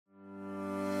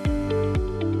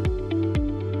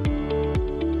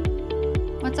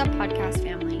up, podcast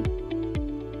family?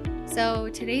 So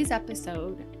today's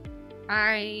episode,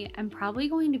 I am probably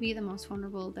going to be the most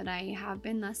vulnerable that I have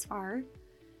been thus far.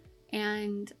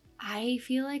 And I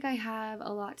feel like I have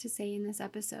a lot to say in this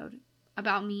episode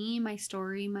about me, my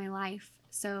story, my life.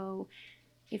 So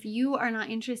if you are not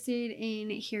interested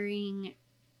in hearing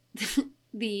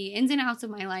the ins and outs of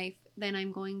my life, then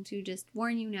I'm going to just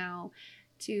warn you now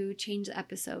to change the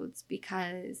episodes,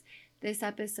 because this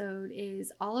episode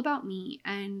is all about me.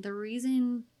 And the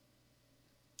reason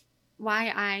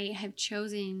why I have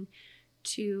chosen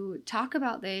to talk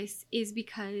about this is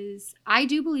because I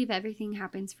do believe everything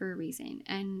happens for a reason,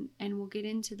 and we'll get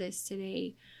into this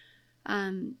today.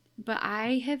 But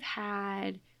I have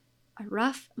had a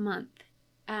rough month.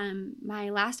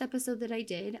 My last episode that I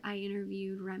did, I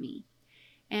interviewed Remy.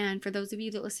 And for those of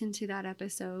you that listened to that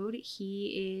episode,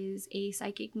 he is a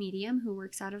psychic medium who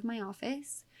works out of my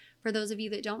office. For those of you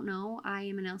that don't know, I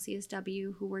am an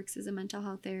LCSW who works as a mental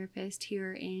health therapist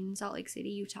here in Salt Lake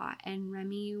City, Utah. And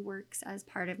Remy works as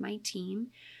part of my team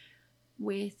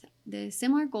with the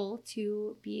similar goal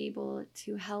to be able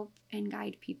to help and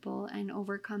guide people and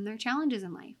overcome their challenges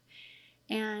in life.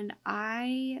 And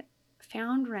I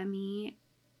found Remy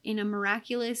in a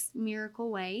miraculous miracle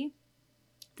way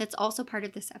that's also part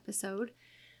of this episode.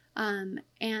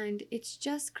 And it's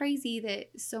just crazy that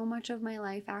so much of my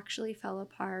life actually fell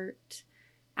apart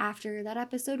after that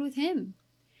episode with him.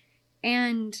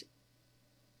 And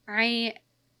I'm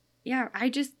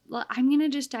going to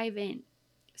just dive in.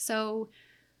 So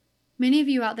many of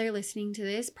you out there listening to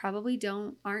this probably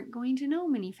aren't going to know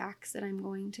many facts that I'm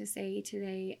going to say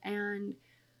today. And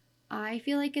I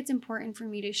feel like it's important for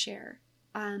me to share.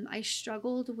 I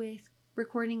struggled with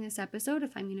recording this episode,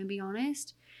 if I'm going to be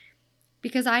honest,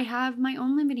 because I have my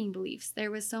own limiting beliefs.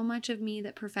 There was so much of me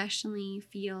that professionally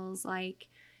feels like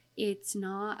it's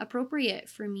not appropriate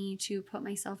for me to put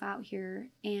myself out here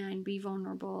and be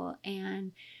vulnerable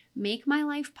and make my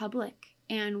life public.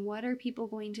 And what are people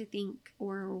going to think,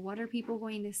 or what are people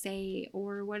going to say,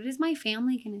 or what is my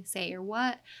family going to say, or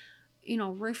what,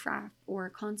 riffraff or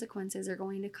consequences are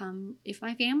going to come if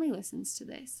my family listens to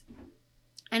this.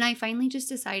 And I finally just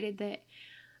decided that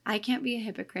I can't be a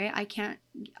hypocrite. I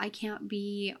can't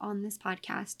be on this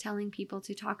podcast telling people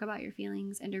to talk about your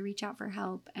feelings and to reach out for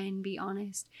help and be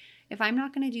honest if I'm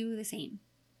not going to do the same.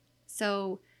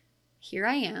 So here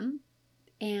I am,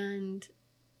 and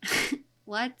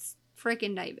let's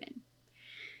frickin' dive in.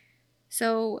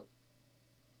 So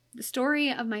the story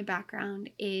of my background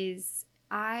is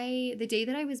the day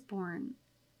that I was born,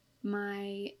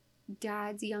 my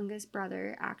dad's youngest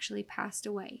brother actually passed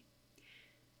away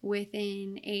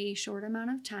within a short amount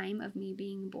of time of me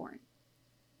being born.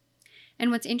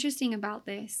 And what's interesting about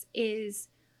this is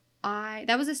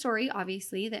that was a story,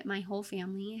 obviously, that my whole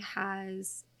family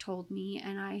has told me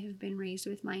and I have been raised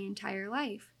with my entire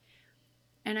life.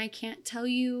 And I can't tell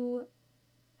you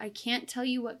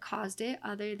what caused it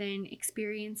other than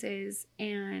experiences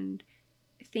and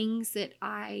things that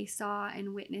I saw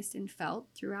and witnessed and felt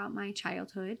throughout my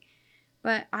childhood.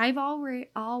 But I've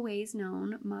always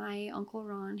known my Uncle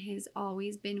Ron has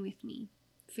always been with me,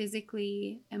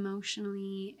 physically,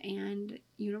 emotionally, and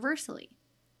universally.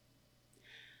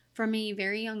 From a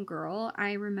very young girl,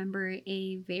 I remember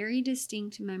a very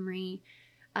distinct memory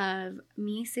of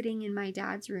me sitting in my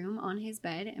dad's room on his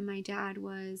bed, and my dad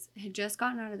had just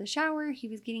gotten out of the shower. He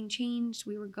was getting changed.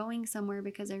 We were going somewhere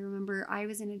because I remember I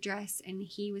was in a dress and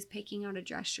he was picking out a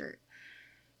dress shirt.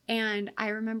 And I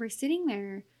remember sitting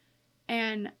there,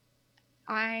 and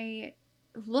I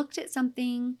looked at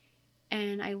something,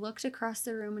 and I looked across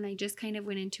the room, and I just kind of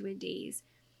went into a daze.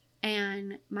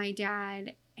 And my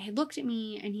dad had looked at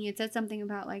me, and he had said something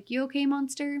about, like, "You okay,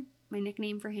 Monster?" My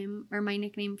nickname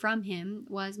from him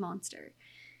was Monster.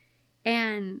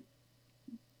 And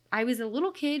I was a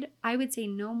little kid, I would say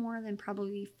no more than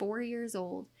probably 4 years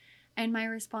old. And my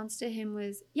response to him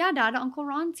was, "Yeah, Dad, Uncle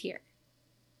Ron's here."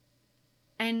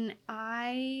 And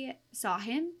I saw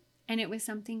him. And it was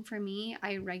something for me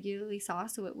I regularly saw,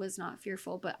 so it was not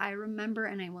fearful. But I remember,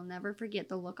 and I will never forget,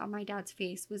 the look on my dad's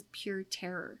face was pure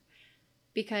terror.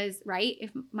 Because, right,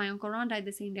 if my Uncle Ron died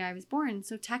the same day I was born,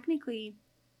 so technically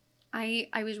I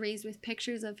was raised with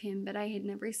pictures of him, but I had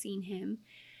never seen him.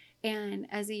 And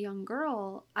as a young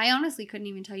girl, I honestly couldn't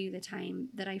even tell you the time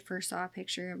that I first saw a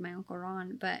picture of my Uncle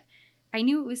Ron, but I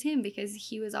knew it was him because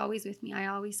he was always with me. I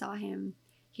always saw him.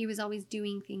 He was always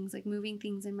doing things like moving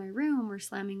things in my room or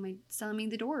slamming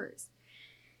the doors.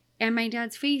 And my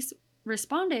dad's face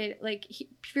responded like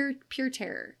pure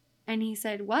terror. And he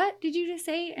said, "What did you just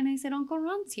say?" And I said, "Uncle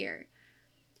Ron's here."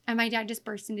 And my dad just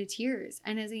burst into tears.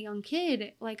 And as a young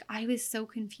kid, like, I was so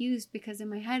confused because in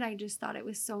my head, I just thought it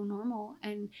was so normal,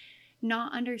 and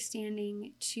not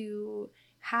understanding to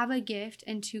have a gift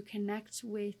and to connect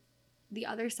with the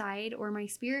other side or my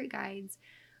spirit guides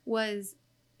was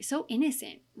so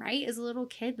innocent, right? As a little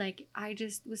kid, like, I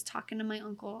just was talking to my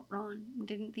Uncle Ron,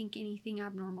 didn't think anything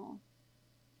abnormal.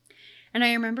 And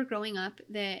I remember growing up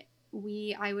that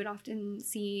I would often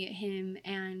see him,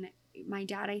 and my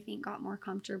dad, I think, got more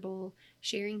comfortable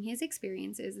sharing his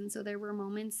experiences. And so there were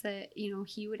moments that,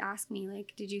 he would ask me,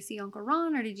 like, did you see Uncle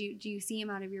Ron, or do you see him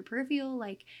out of your peripheral?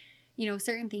 Like,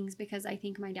 certain things, because I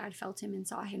think my dad felt him and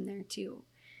saw him there too.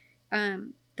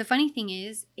 The funny thing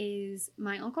is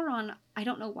my Uncle Ron, I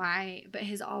don't know why, but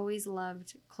has always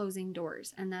loved closing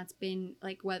doors. And that's been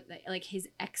like his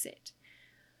exit.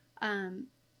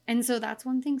 And so that's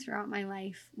one thing throughout my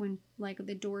life, when like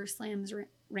the door slams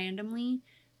randomly,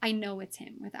 I know it's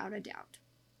him without a doubt.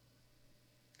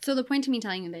 So the point to me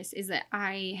telling you this is that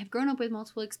I have grown up with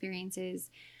multiple experiences,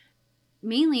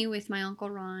 mainly with my Uncle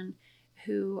Ron,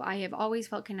 who I have always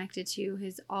felt connected to,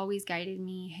 has always guided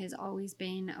me, has always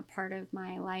been a part of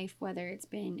my life, whether it's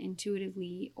been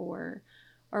intuitively or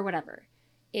whatever.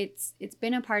 It's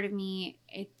been a part of me.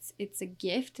 It's a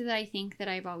gift that I think that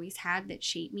I've always had that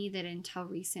shaped me, that until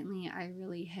recently I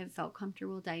really have felt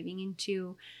comfortable diving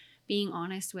into, being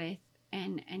honest with,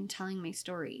 and telling my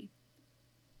story.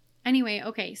 Anyway,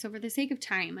 okay, so for the sake of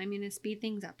time, I'm going to speed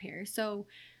things up here. So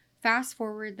fast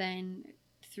forward then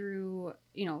through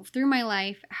my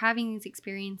life, having these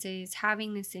experiences,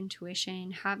 having this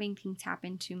intuition, having things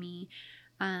happen to me,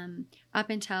 up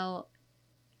until,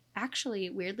 actually,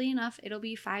 weirdly enough, it'll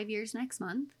be 5 years next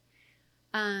month.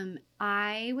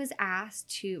 I was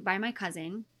asked by my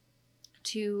cousin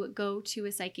to go to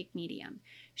a psychic medium.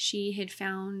 She had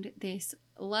found this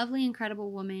lovely,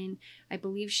 incredible woman. I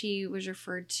believe she was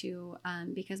referred to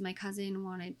because my cousin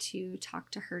wanted to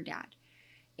talk to her dad.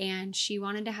 And she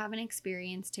wanted to have an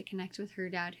experience to connect with her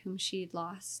dad, whom she'd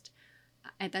lost.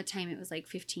 At that time, it was like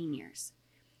 15 years.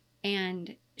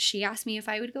 And she asked me if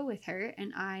I would go with her.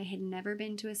 And I had never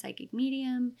been to a psychic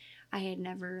medium. I had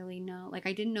never really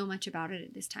I didn't know much about it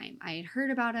at this time. I had heard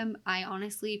about him. I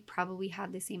honestly probably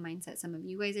had the same mindset some of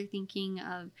you guys are thinking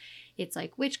of. It's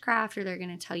like witchcraft, or they're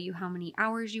going to tell you how many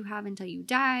hours you have until you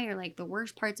die, or like the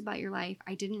worst parts about your life.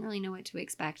 I didn't really know what to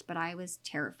expect, but I was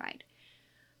terrified.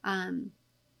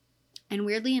 And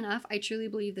weirdly enough, I truly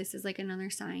believe this is like another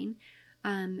sign.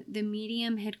 The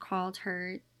medium had called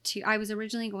her to, I was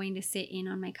originally going to sit in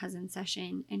on my cousin's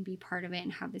session and be part of it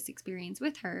and have this experience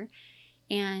with her.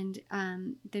 And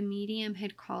the medium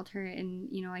had called her, and,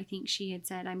 I think she had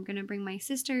said, I'm going to bring my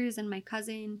sisters and my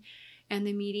cousin. And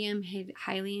the medium had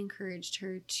highly encouraged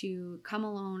her to come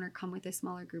alone or come with a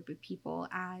smaller group of people,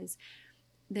 as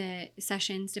the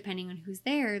sessions, depending on who's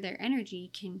there, their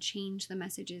energy can change the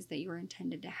messages that you're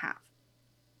intended to have.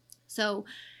 So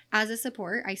as a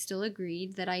support, I still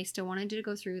agreed that I still wanted to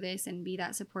go through this and be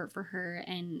that support for her,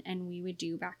 and we would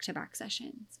do back-to-back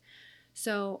sessions.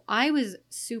 So I was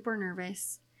super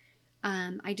nervous.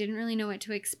 I didn't really know what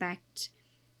to expect.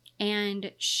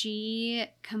 And she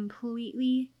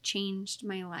completely changed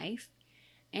my life.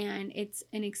 And it's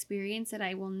an experience that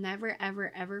I will never,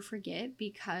 ever, ever forget,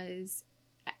 because,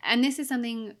 and this is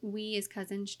something we as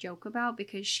cousins joke about,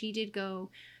 because she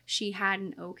had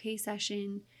an okay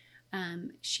session.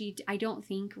 I don't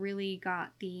think really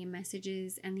got the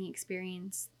messages and the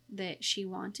experience that she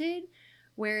wanted.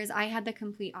 Whereas I had the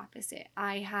complete opposite.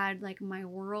 I had like my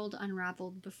world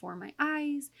unraveled before my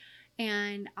eyes,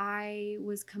 and I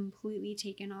was completely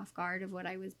taken off guard of what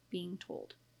I was being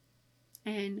told.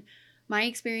 And my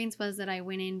experience was that I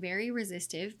went in very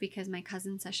resistive because my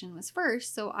cousin's session was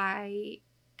first. So I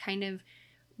kind of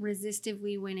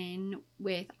resistively went in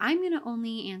with, I'm going to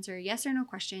only answer yes or no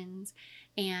questions.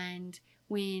 And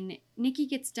when Nikki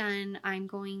gets done, I'm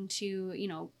going to,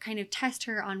 kind of test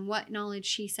her on what knowledge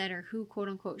she said, or who, quote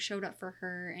unquote, showed up for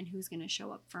her and who's going to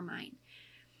show up for mine.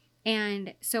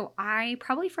 And so I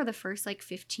probably for the first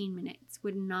 15 minutes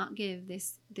would not give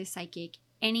this psychic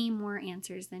any more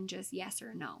answers than just yes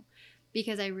or no,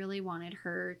 because I really wanted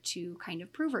her to kind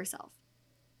of prove herself.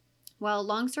 Well,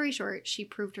 long story short, she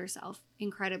proved herself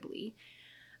incredibly.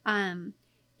 And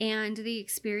the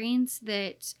experience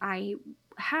that I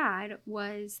had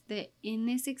was that in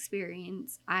this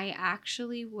experience, I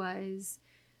actually was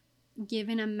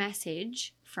given a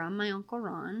message from my Uncle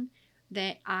Ron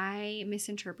that I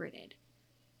misinterpreted.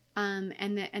 And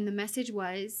the message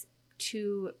was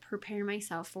to prepare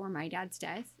myself for my dad's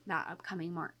death that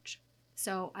upcoming March.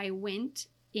 So I went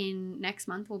in, next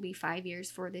month will be 5 years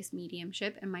for this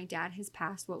mediumship, and my dad has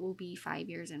passed what will be 5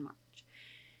 years in March.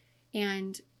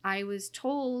 And I was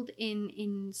told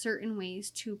in certain ways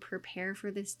to prepare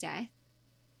for this death,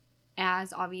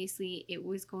 as obviously it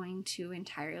was going to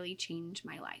entirely change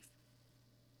my life.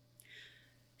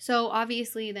 So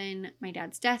obviously then my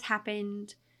dad's death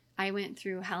happened. I went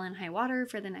through hell and high water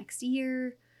for the next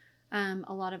year.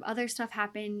 A lot of other stuff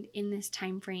happened in this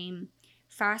time frame.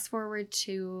 Fast forward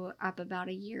to up about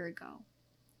a year ago.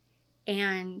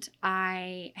 And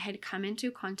I had come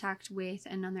into contact with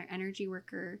another energy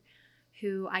worker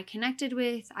who I connected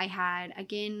with. I had,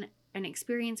 again, an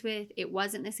experience with. It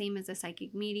wasn't the same as a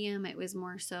psychic medium. It was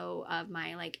more so of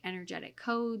my like energetic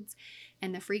codes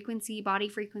and the body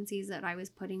frequencies that I was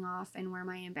putting off and where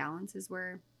my imbalances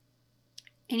were.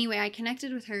 Anyway, I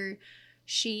connected with her.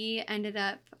 She ended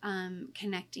up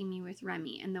connecting me with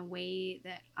Remy, and the way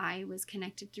that I was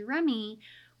connected to Remy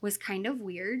was kind of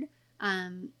weird.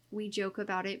 We joke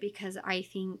about it because I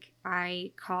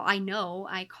know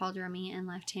I called Remy and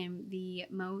left him the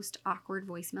most awkward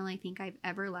voicemail I think I've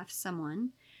ever left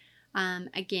someone.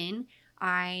 Again,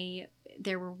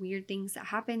 there were weird things that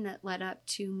happened that led up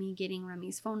to me getting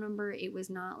Remy's phone number. It was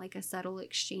not like a subtle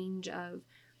exchange of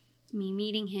me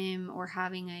meeting him or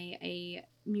having a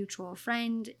mutual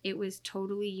friend. It was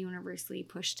totally universally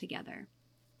pushed together.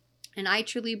 And I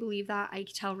truly believe that. I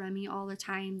tell Remy all the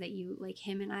time that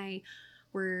him and I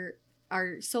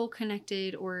are soul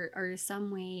connected or are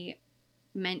some way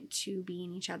meant to be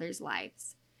in each other's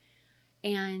lives.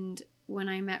 And when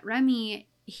I met Remy,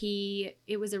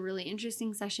 it was a really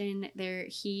interesting session there.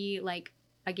 He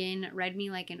again read me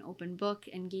like an open book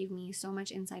and gave me so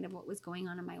much insight of what was going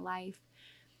on in my life.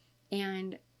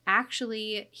 And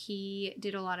actually he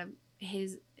did a lot of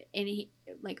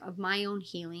of my own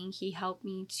healing. He helped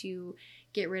me to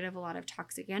get rid of a lot of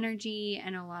toxic energy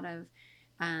and a lot of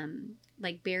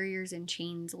barriers and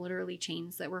chains, literally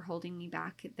chains that were holding me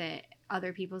back that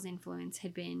other people's influence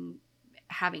had been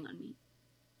having on me.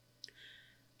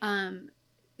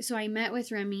 So I met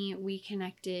with Remy, we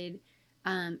connected.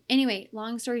 Anyway,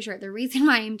 long story short, the reason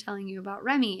why I'm telling you about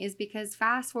Remy is because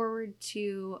fast forward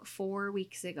to 4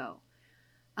 weeks ago,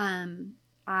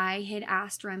 I had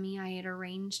asked Remy, I had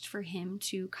arranged for him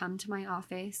to come to my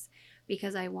office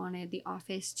because I wanted the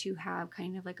office to have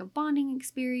kind of like a bonding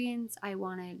experience. I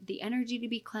wanted the energy to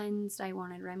be cleansed. I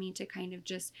wanted Remy to kind of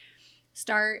just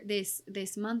start this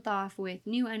month off with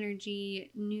new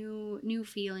energy, new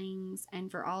feelings,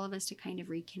 and for all of us to kind of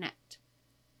reconnect.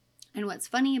 And what's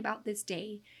funny about this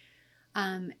day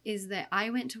is that I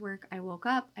went to work, I woke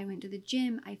up, I went to the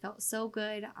gym, I felt so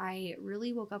good. I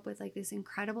really woke up with like this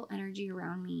incredible energy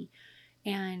around me.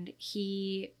 And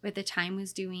he, at the time,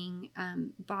 was doing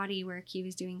body work. He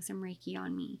was doing some Reiki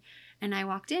on me. And I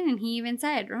walked in and he even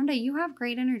said, Rhonda, you have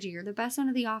great energy. You're the best one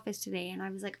of the office today. And I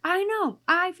was like, I know,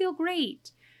 I feel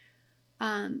great.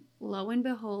 Lo and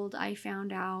behold, I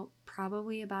found out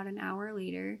probably about an hour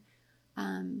later,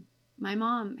 my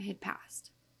mom had passed.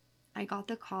 I got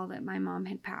the call that my mom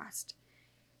had passed.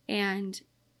 And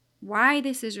why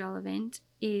this is relevant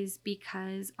is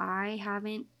because I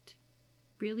haven't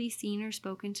really seen or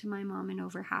spoken to my mom in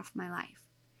over half my life.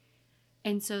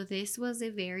 And so this was a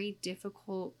very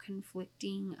difficult,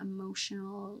 conflicting,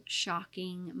 emotional,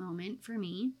 shocking moment for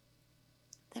me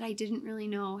that I didn't really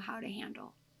know how to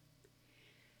handle.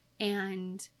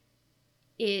 And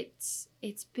it's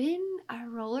been a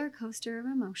roller coaster of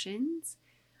emotions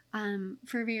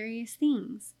for various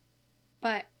things.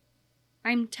 But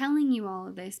I'm telling you all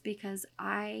of this because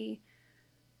I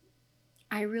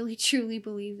really truly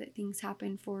believe that things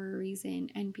happen for a reason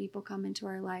and people come into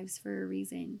our lives for a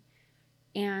reason.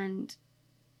 And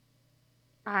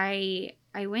I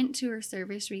went to her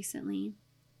service recently.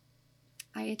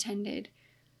 I attended.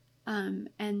 And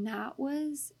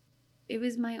it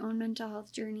was my own mental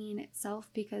health journey in itself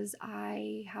because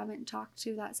I haven't talked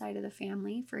to that side of the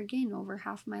family for, again, over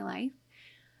half my life.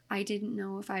 I didn't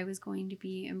know if I was going to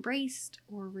be embraced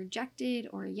or rejected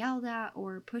or yelled at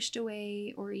or pushed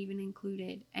away or even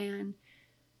included. And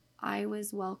I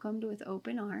was welcomed with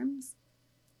open arms.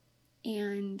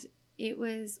 And it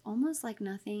was almost like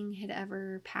nothing had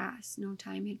ever passed. No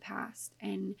time had passed.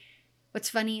 And what's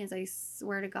funny is I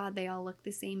swear to God, they all look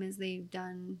the same as they've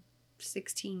done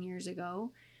 16 years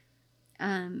ago.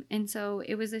 And so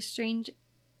it was a strange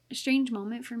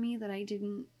moment for me that I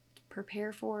didn't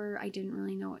prepare for. I didn't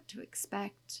really know what to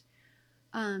expect.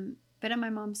 But at my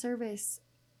mom's service,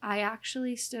 I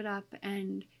actually stood up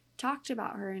and talked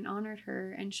about her and honored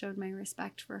her and showed my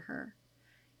respect for her.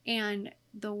 And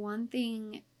the one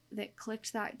thing that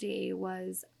clicked that day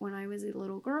was when I was a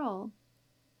little girl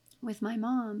with my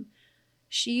mom,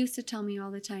 she used to tell me all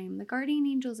the time, the guardian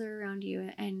angels are around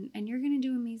you and you're going to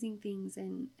do amazing things.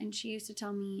 And she used to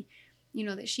tell me,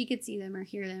 that she could see them or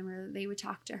hear them, or they would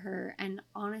talk to her. And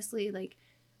honestly, like,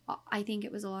 I think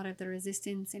it was a lot of the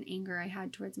resistance and anger I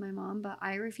had towards my mom, but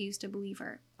I refused to believe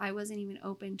her. I wasn't even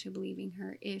open to believing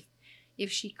her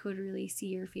if she could really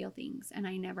see or feel things. And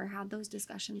I never had those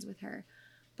discussions with her.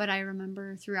 But I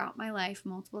remember throughout my life,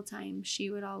 multiple times, she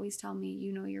would always tell me,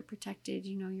 you're protected,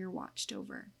 you're watched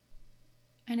over.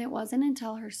 And it wasn't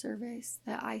until her service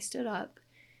that I stood up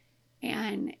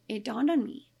and it dawned on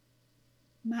me.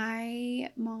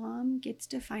 My mom gets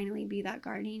to finally be that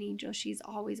guardian angel she's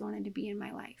always wanted to be in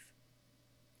my life.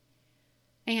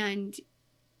 And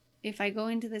if I go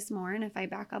into this more, and if I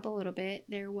back up a little bit,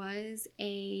 there was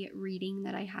a reading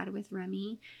that I had with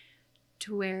Remy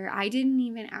to where I didn't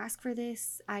even ask for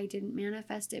this. I didn't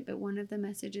manifest it, but one of the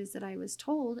messages that I was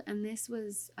told, and this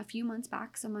was a few months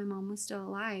back, so my mom was still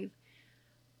alive,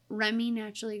 Remy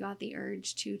naturally got the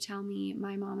urge to tell me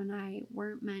my mom and I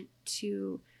weren't meant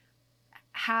to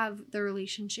have the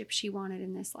relationship she wanted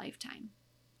in this lifetime.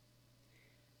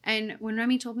 And when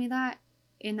Remy told me that,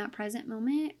 in that present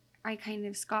moment, I kind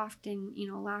of scoffed and,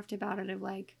 laughed about it, of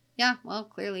like, yeah, well,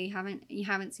 clearly you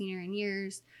haven't seen her in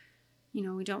years.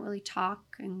 We don't really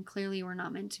talk, and clearly we're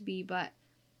not meant to be. But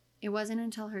it wasn't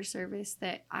until her service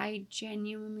that I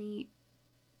genuinely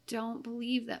don't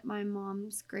believe that my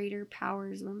mom's greater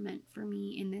powers were meant for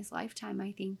me in this lifetime.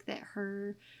 I think that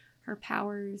her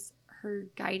powers, her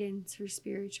guidance, her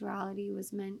spirituality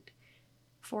was meant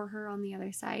for her on the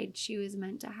other side. She was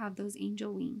meant to have those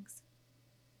angel wings.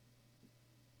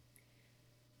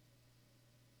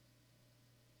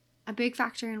 A big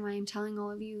factor in why I'm telling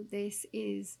all of you this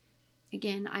is,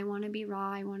 again, I want to be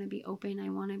raw, I want to be open, I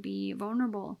want to be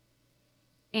vulnerable.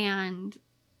 And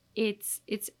it's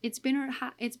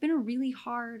been a really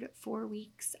hard 4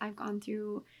 weeks. I've gone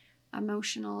through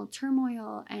emotional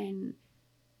turmoil, and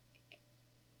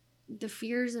the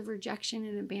fears of rejection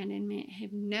and abandonment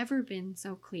have never been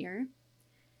so clear,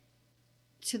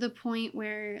 to the point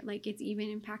where, like, it's even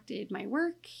impacted my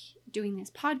work, doing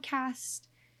this podcast,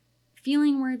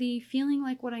 feeling worthy, feeling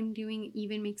like what I'm doing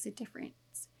even makes a difference.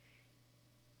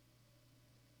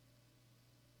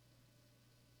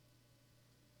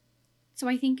 So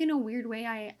I think in a weird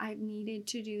way, I've needed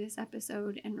to do this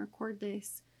episode and record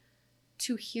this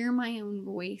to hear my own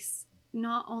voice,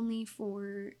 not only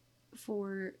for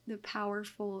the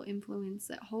powerful influence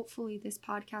that hopefully this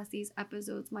podcast, these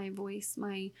episodes, my voice,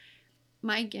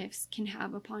 my gifts can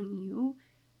have upon you,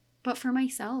 but for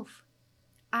myself.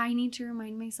 I need to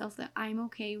remind myself that I'm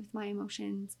okay with my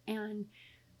emotions. And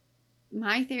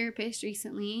my therapist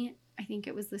recently, I think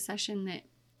it was the session that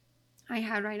I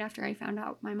had right after I found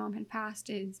out my mom had passed,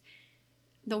 is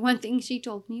the one thing she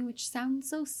told me, which sounds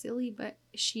so silly, but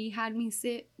she had me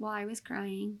sit while I was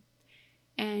crying,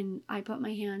 and I put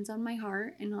my hands on my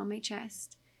heart and on my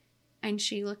chest, and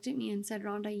she looked at me and said,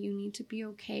 Rhonda, you need to be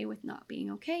okay with not being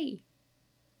okay.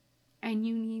 And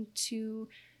you need to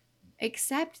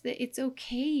accept that it's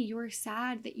okay you're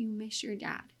sad that you miss your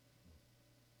dad.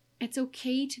 It's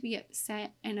okay to be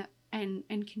upset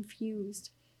and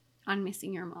confused on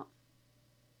missing your mom.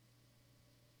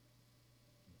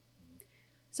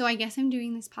 So I guess I'm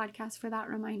doing this podcast for that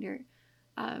reminder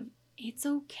of it's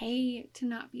okay to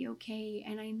not be okay.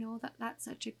 And I know that that's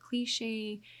such a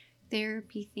cliche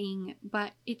therapy thing,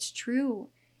 but it's true.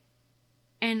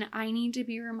 And I need to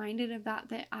be reminded of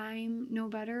that I'm no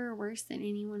better or worse than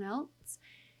anyone else.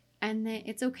 And that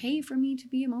it's okay for me to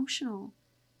be emotional,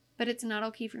 but it's not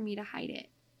okay for me to hide it.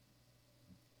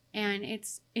 And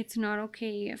it's not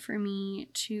okay for me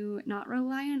to not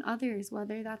rely on others,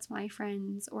 whether that's my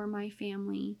friends or my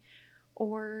family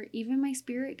or even my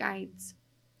spirit guides.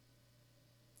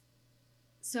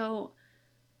 So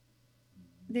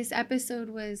this episode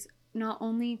was not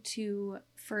only to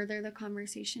further the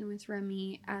conversation with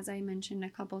Remy, as I mentioned a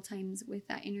couple times with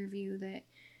that interview, that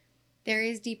there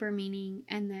is deeper meaning,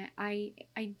 and that I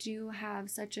do have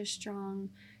such a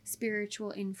strong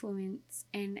spiritual influence,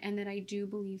 and that I do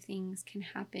believe things can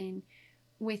happen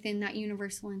within that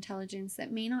universal intelligence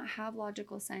that may not have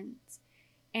logical sense.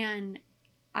 And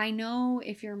I know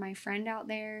if you're my friend out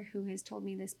there who has told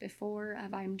me this before,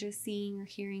 of I'm just seeing or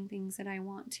hearing things that I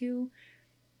want to,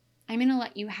 I'm going to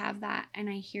let you have that, and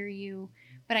I hear you,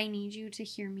 but I need you to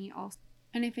hear me also.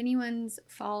 And if anyone's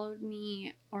followed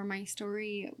me or my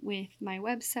story with my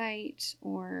website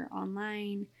or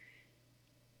online,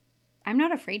 I'm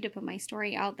not afraid to put my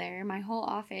story out there. My whole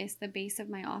office, the base of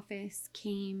my office,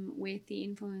 came with the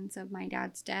influence of my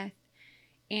dad's death.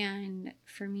 And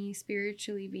for me,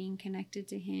 spiritually being connected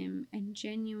to him and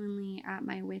genuinely at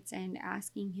my wit's end,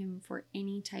 asking him for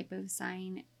any type of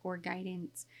sign or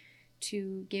guidance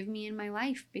to give me in my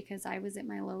life, because I was at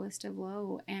my lowest of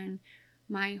low, and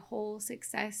my whole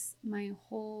success, my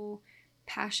whole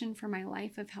passion for my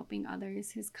life of helping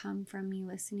others has come from me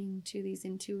listening to these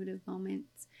intuitive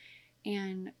moments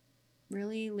and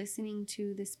really listening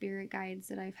to the spirit guides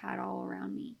that I've had all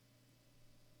around me.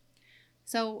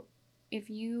 So if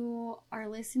you are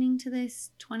listening to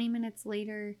this 20 minutes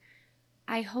later,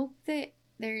 I hope that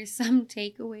there's some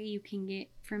takeaway you can get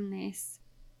from this.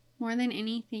 More than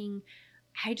anything,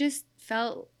 I just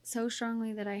felt so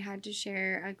strongly that I had to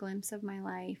share a glimpse of my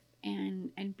life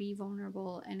and be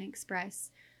vulnerable and express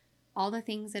all the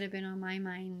things that have been on my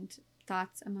mind,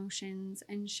 thoughts, emotions,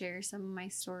 and share some of my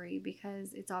story,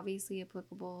 because it's obviously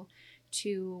applicable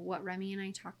to what Remy and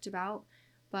I talked about.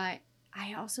 But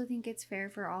I also think it's fair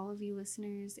for all of you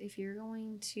listeners, if you're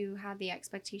going to have the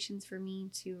expectations for me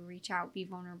to reach out, be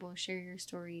vulnerable, share your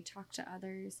story, talk to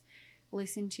others,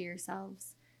 listen to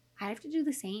yourselves, I have to do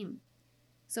the same.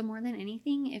 So more than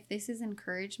anything, if this is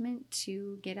encouragement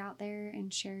to get out there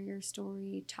and share your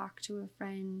story, talk to a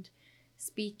friend,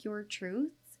 speak your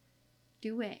truth,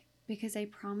 do it. Because I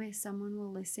promise someone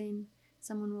will listen,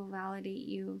 someone will validate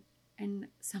you, and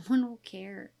someone will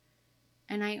care.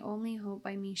 And I only hope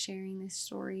by me sharing this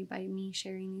story, by me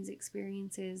sharing these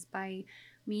experiences, by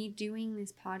me doing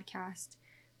this podcast,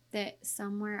 that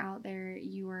somewhere out there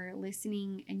you are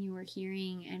listening and you are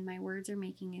hearing, and my words are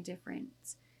making a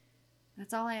difference.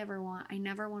 That's all I ever want. I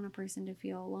never want a person to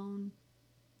feel alone.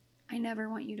 I never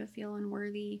want you to feel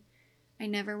unworthy. I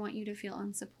never want you to feel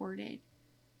unsupported.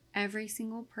 Every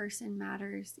single person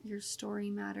matters. Your story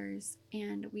matters.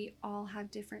 And we all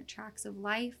have different tracks of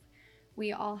life.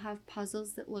 We all have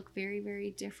puzzles that look very,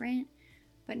 very different.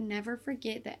 But never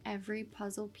forget that every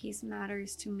puzzle piece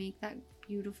matters to make that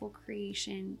beautiful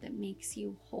creation that makes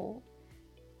you whole.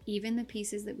 Even the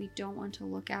pieces that we don't want to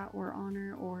look at or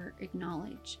honor or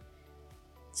acknowledge.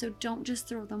 So don't just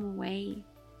throw them away.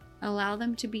 Allow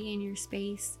them to be in your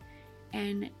space,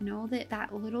 and know that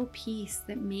that little piece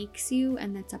that makes you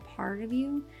and that's a part of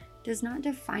you does not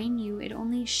define you. It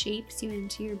only shapes you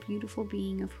into your beautiful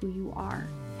being of who you are.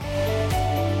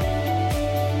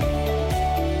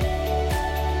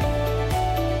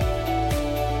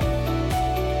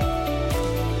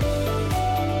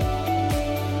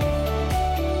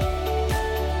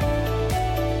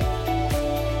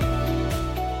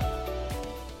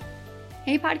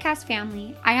 Hey podcast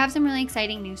family, I have some really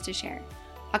exciting news to share.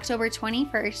 October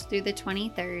 21st through the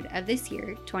 23rd of this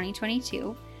year,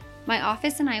 2022, my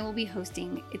office and I will be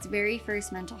hosting its very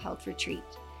first mental health retreat.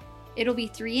 It'll be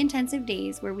 3 intensive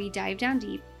days where we dive down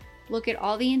deep, look at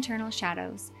all the internal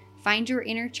shadows, find your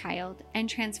inner child, and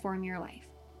transform your life.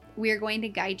 We are going to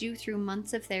guide you through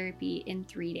months of therapy in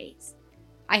 3 days.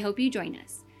 I hope you join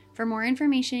us. For more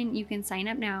information, you can sign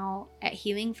up now at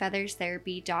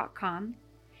healingfeatherstherapy.com.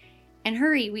 And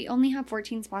hurry, we only have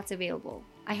 14 spots available.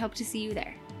 I hope to see you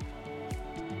there.